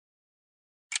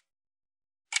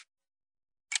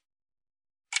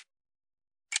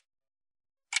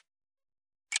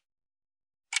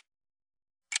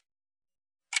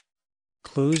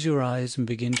Close your eyes and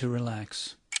begin to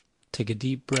relax. Take a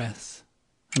deep breath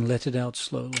and let it out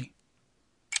slowly.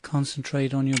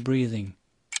 Concentrate on your breathing.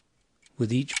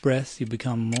 With each breath you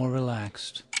become more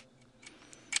relaxed.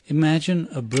 Imagine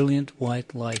a brilliant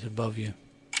white light above you.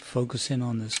 Focus in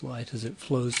on this light as it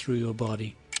flows through your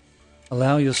body.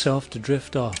 Allow yourself to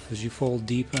drift off as you fall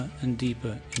deeper and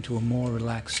deeper into a more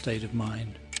relaxed state of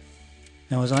mind.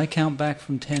 Now as I count back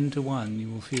from 10 to 1, you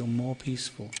will feel more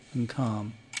peaceful and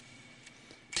calm.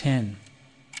 10,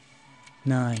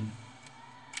 9,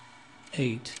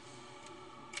 8,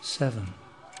 7,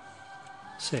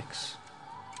 6.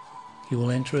 You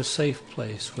will enter a safe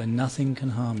place where nothing can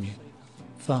harm you.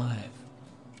 5,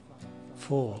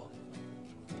 4,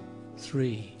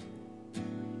 3,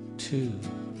 2.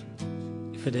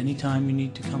 If at any time you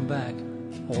need to come back,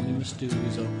 all you must do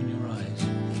is open your eyes.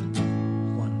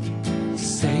 1.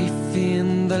 Safe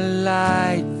in the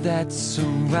light that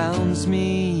surrounds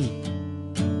me,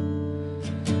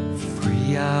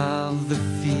 free of the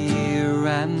fear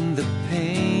and the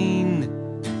pain.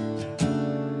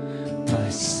 My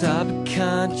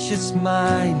subconscious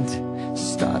mind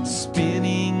starts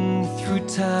spinning through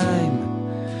time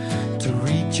to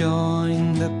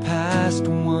rejoin the past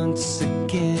once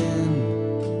again.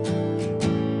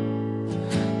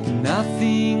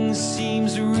 Nothing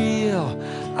seems real,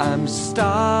 I'm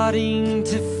starting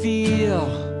to feel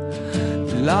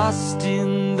lost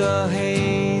in the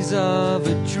haze of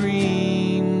a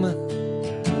dream.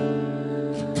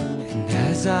 And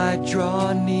as I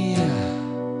draw near,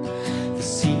 the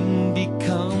scene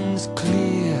becomes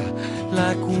clear,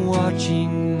 like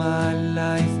watching my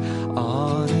life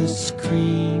on a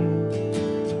screen.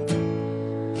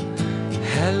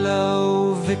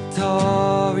 Hello,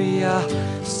 Victoria,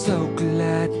 so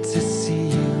glad to